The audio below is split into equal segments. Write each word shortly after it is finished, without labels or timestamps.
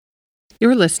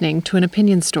You're listening to an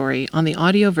opinion story on the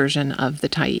audio version of The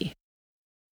Tyee.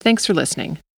 Thanks for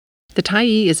listening. The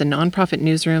Tyee is a nonprofit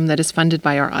newsroom that is funded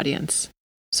by our audience.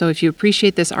 So if you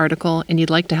appreciate this article and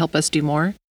you'd like to help us do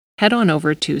more, head on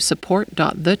over to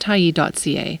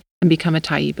support.thetyee.ca and become a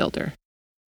Tyee builder.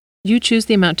 You choose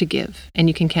the amount to give, and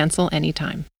you can cancel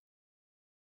anytime.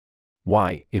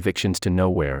 Why Evictions to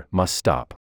Nowhere Must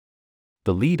Stop.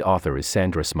 The lead author is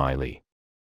Sandra Smiley.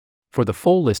 For the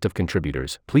full list of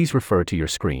contributors, please refer to your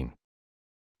screen.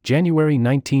 January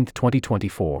 19,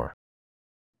 2024.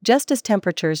 Just as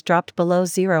temperatures dropped below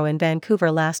zero in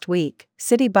Vancouver last week,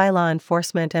 city bylaw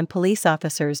enforcement and police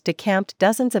officers decamped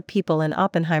dozens of people in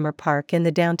Oppenheimer Park in the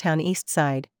downtown east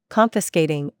side,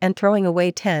 confiscating and throwing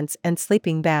away tents and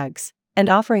sleeping bags, and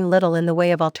offering little in the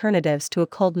way of alternatives to a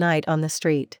cold night on the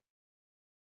street.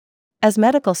 As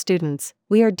medical students,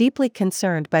 we are deeply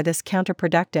concerned by this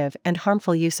counterproductive and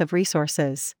harmful use of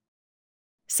resources.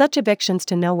 Such evictions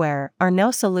to nowhere are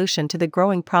no solution to the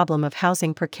growing problem of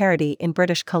housing precarity in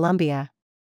British Columbia.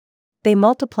 They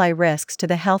multiply risks to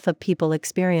the health of people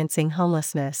experiencing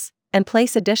homelessness, and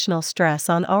place additional stress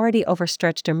on already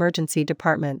overstretched emergency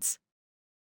departments.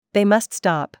 They must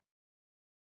stop.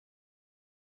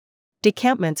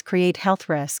 Decampments create health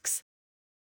risks.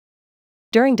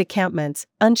 During decampments,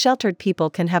 unsheltered people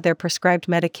can have their prescribed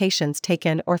medications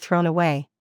taken or thrown away.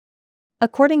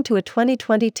 According to a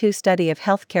 2022 study of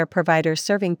healthcare providers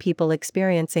serving people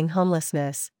experiencing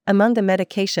homelessness, among the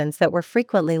medications that were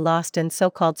frequently lost in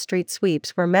so-called street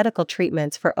sweeps were medical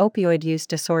treatments for opioid use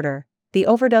disorder, the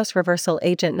overdose reversal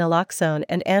agent naloxone,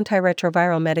 and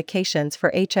antiretroviral medications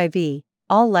for HIV,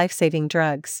 all life-saving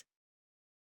drugs.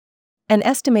 An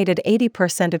estimated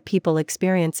 80% of people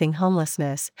experiencing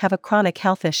homelessness have a chronic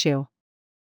health issue.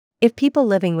 If people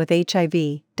living with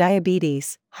HIV,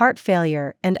 diabetes, heart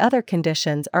failure, and other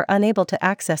conditions are unable to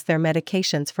access their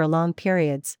medications for long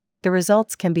periods, the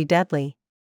results can be deadly.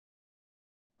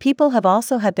 People have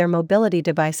also had their mobility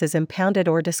devices impounded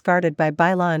or discarded by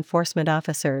bylaw enforcement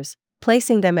officers,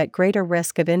 placing them at greater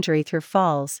risk of injury through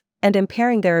falls, and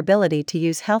impairing their ability to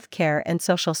use health care and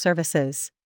social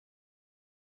services.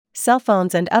 Cell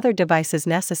phones and other devices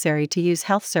necessary to use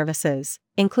health services,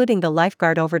 including the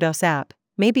Lifeguard Overdose app,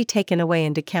 may be taken away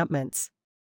in decampments.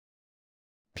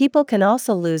 People can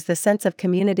also lose the sense of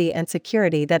community and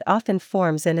security that often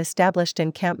forms in established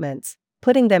encampments,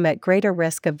 putting them at greater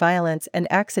risk of violence and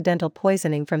accidental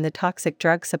poisoning from the toxic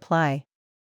drug supply.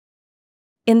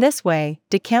 In this way,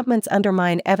 decampments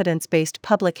undermine evidence-based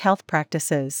public health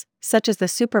practices, such as the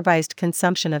supervised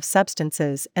consumption of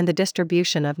substances and the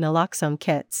distribution of naloxone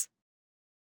kits.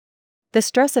 The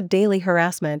stress of daily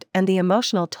harassment and the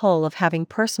emotional toll of having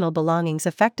personal belongings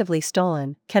effectively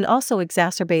stolen can also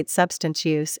exacerbate substance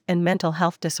use and mental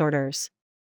health disorders.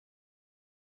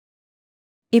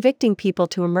 Evicting people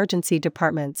to emergency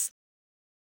departments.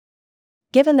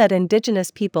 Given that Indigenous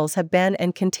peoples have been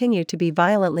and continue to be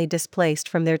violently displaced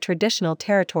from their traditional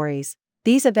territories,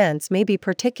 these events may be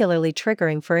particularly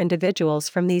triggering for individuals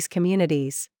from these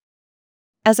communities.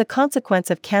 As a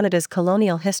consequence of Canada's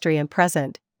colonial history and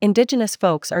present, Indigenous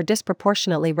folks are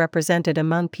disproportionately represented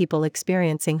among people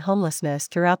experiencing homelessness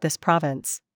throughout this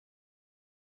province.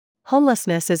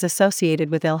 Homelessness is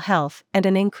associated with ill health and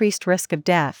an increased risk of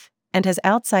death, and has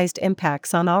outsized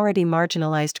impacts on already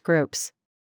marginalized groups.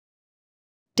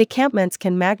 Decampments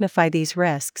can magnify these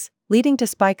risks, leading to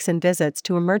spikes in visits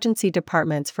to emergency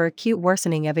departments for acute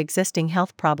worsening of existing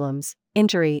health problems,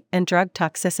 injury, and drug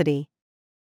toxicity.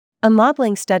 A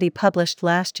modeling study published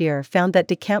last year found that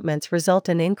decampments result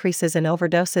in increases in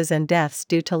overdoses and deaths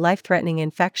due to life-threatening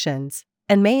infections,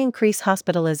 and may increase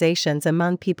hospitalizations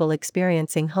among people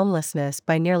experiencing homelessness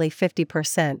by nearly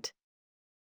 50%.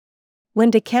 When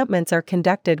decampments are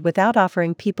conducted without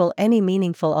offering people any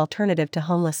meaningful alternative to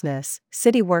homelessness,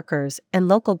 city workers and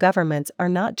local governments are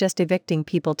not just evicting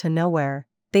people to nowhere,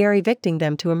 they are evicting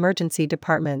them to emergency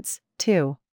departments,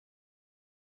 too.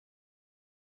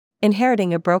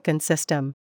 Inheriting a broken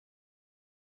system.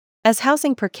 As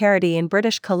housing precarity in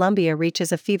British Columbia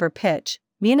reaches a fever pitch,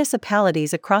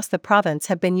 municipalities across the province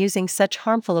have been using such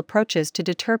harmful approaches to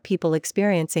deter people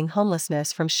experiencing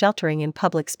homelessness from sheltering in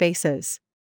public spaces.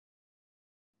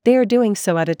 They are doing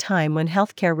so at a time when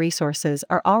healthcare resources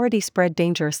are already spread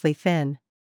dangerously thin.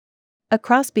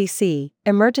 Across BC,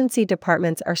 emergency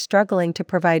departments are struggling to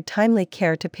provide timely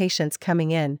care to patients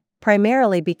coming in,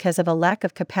 primarily because of a lack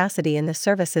of capacity in the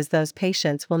services those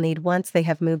patients will need once they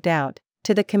have moved out,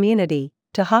 to the community,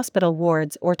 to hospital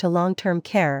wards, or to long-term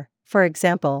care, for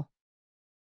example.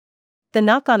 The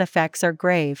knock-on effects are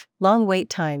grave: long wait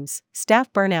times,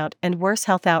 staff burnout, and worse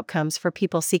health outcomes for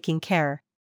people seeking care.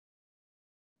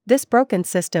 This broken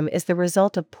system is the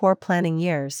result of poor planning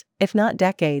years, if not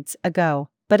decades, ago,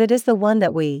 but it is the one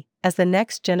that we, as the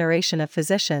next generation of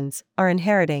physicians, are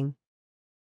inheriting.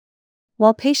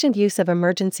 While patient use of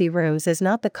emergency rooms is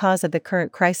not the cause of the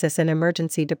current crisis in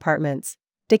emergency departments,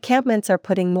 decampments are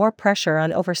putting more pressure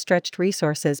on overstretched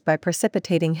resources by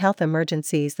precipitating health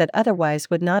emergencies that otherwise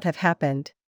would not have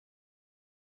happened.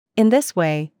 In this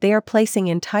way, they are placing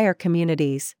entire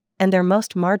communities, and their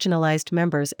most marginalized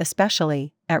members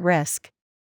especially, at risk.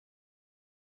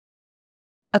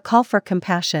 A call for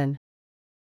compassion.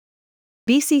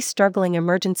 BC's struggling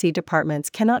emergency departments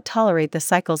cannot tolerate the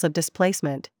cycles of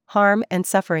displacement, harm, and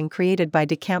suffering created by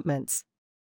decampments.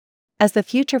 As the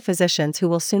future physicians who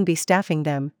will soon be staffing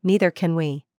them, neither can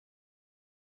we.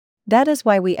 That is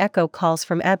why we echo calls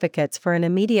from advocates for an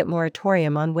immediate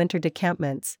moratorium on winter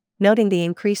decampments, noting the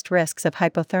increased risks of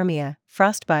hypothermia,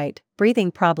 frostbite,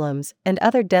 breathing problems, and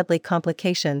other deadly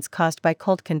complications caused by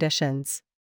cold conditions.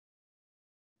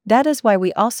 That is why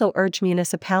we also urge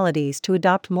municipalities to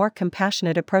adopt more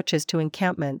compassionate approaches to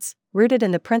encampments, rooted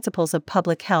in the principles of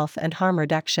public health and harm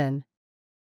reduction.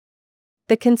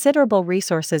 The considerable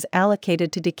resources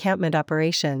allocated to decampment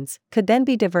operations could then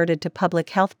be diverted to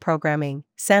public health programming,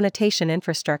 sanitation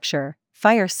infrastructure,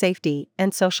 fire safety,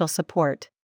 and social support.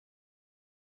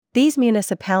 These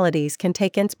municipalities can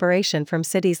take inspiration from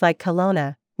cities like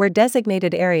Kelowna, where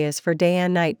designated areas for day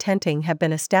and night tenting have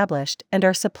been established and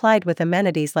are supplied with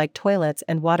amenities like toilets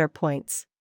and water points.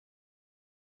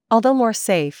 Although more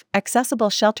safe, accessible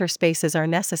shelter spaces are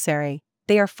necessary,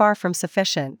 they are far from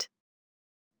sufficient.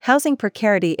 Housing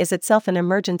precarity is itself an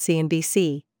emergency in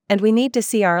BC, and we need to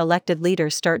see our elected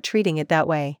leaders start treating it that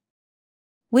way.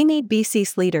 We need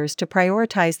BC's leaders to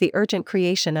prioritize the urgent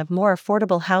creation of more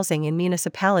affordable housing in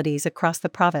municipalities across the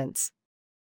province.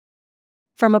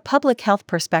 From a public health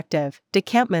perspective,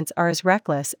 decampments are as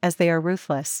reckless as they are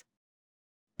ruthless.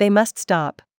 They must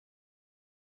stop.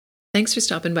 Thanks for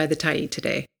stopping by the Tyee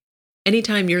today.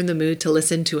 Anytime you're in the mood to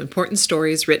listen to important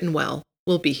stories written well,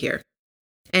 we'll be here.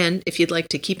 And if you'd like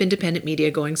to keep independent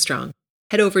media going strong,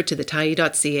 head over to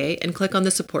thetyee.ca and click on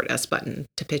the Support Us button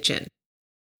to pitch in.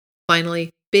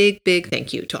 Finally, big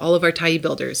thank you to all of our Tyee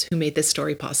builders who made this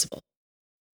story possible.